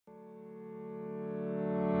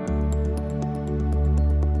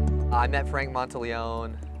I met Frank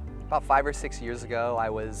Monteleon about 5 or 6 years ago. I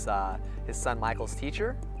was his son Michael's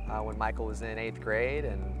teacher when Michael was in 8th grade,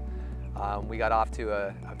 and we got off to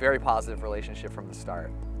a very positive relationship from the start.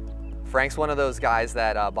 Frank's one of those guys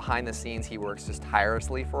that behind the scenes he works just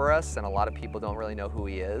tirelessly for us, and a lot of people don't really know who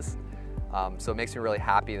he is. So it makes me really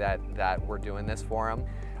happy that we're doing this for him.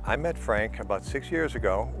 I met Frank about 6 years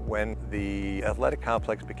ago when the athletic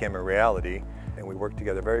complex became a reality, and we worked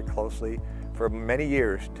together very closely for many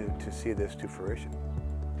years to see this to fruition.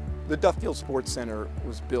 The Duffield Sports Center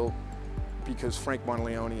was built because Frank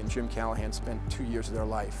Monteleon and Jim Callahan spent 2 years of their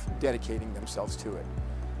life dedicating themselves to it.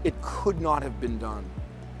 It could not have been done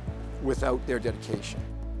without their dedication.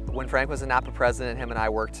 When Frank was a Napa president, him and I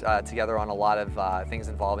worked together on a lot of things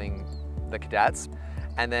involving the cadets.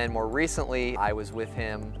 And then more recently, I was with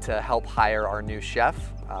him to help hire our new chef,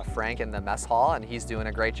 Frank, in the mess hall, and he's doing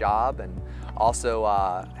a great job, and also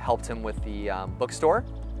helped him with the bookstore,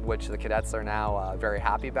 which the cadets are now very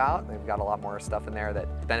happy about. They've got a lot more stuff in there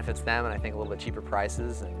that benefits them, and I think a little bit cheaper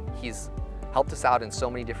prices, and he's helped us out in so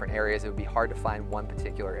many different areas. It would be hard to find one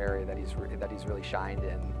particular area that he's really shined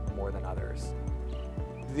in more than others.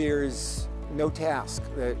 There's no task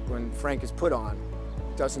that when Frank is put on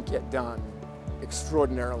doesn't get done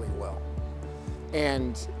extraordinarily well.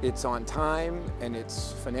 And it's on time, and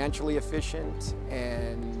it's financially efficient,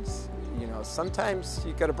 and you know, sometimes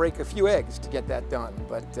you got to break a few eggs to get that done,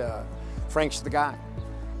 but Frank's the guy.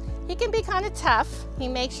 He can be kind of tough. He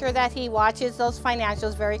makes sure that he watches those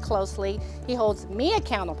financials very closely. He holds me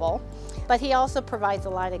accountable, but he also provides a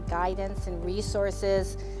lot of guidance and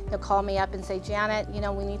resources. He'll call me up and say, Janet, you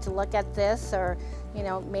know, we need to look at this, or you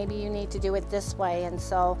know, maybe you need to do it this way. And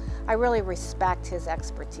so I really respect his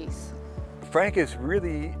expertise. Frank is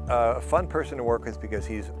really a fun person to work with because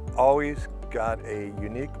he's always got a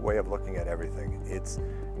unique way of looking at everything. It's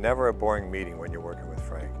never a boring meeting when you're working with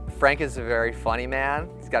Frank. Frank is a very funny man.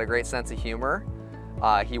 He's got a great sense of humor.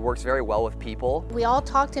 He works very well with people. We all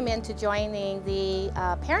talked him into joining the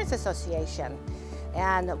Parents Association.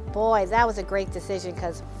 And boy, that was a great decision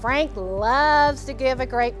because Frank loves to give a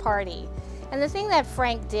great party. And the thing that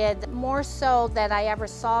Frank did, more so than I ever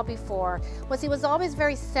saw before, was he was always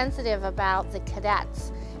very sensitive about the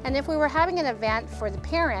cadets. And if we were having an event for the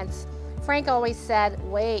parents, Frank always said,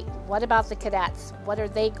 wait, what about the cadets? What are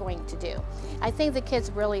they going to do? I think the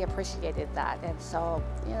kids really appreciated that. And so,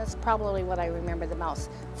 you know, that's probably what I remember the most.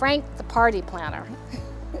 Frank, the party planner.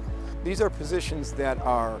 These are positions that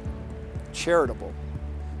are charitable.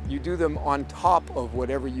 You do them on top of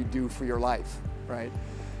whatever you do for your life, right?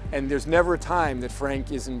 And there's never a time that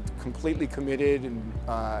Frank isn't completely committed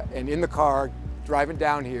and in the car driving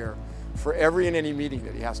down here for every and any meeting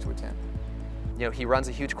that he has to attend. You know, he runs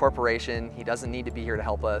a huge corporation. He doesn't need to be here to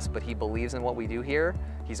help us, but he believes in what we do here.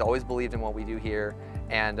 He's always believed in what we do here,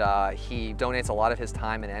 and he donates a lot of his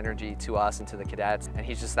time and energy to us and to the cadets, and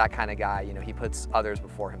he's just that kind of guy. You know, he puts others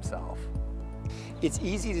before himself. It's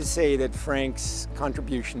easy to say that Frank's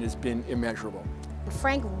contribution has been immeasurable.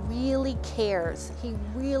 Frank really cares. He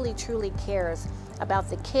really, truly cares about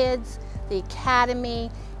the kids, the academy,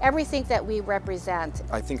 everything that we represent.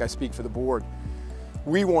 I think I speak for the board.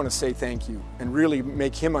 We want to say thank you and really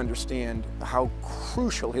make him understand how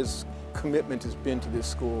crucial his commitment has been to this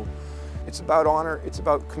school. It's about honor, it's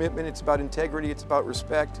about commitment, it's about integrity, it's about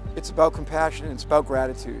respect, it's about compassion, it's about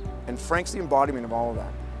gratitude. And Frank's the embodiment of all of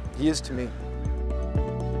that. He is to me.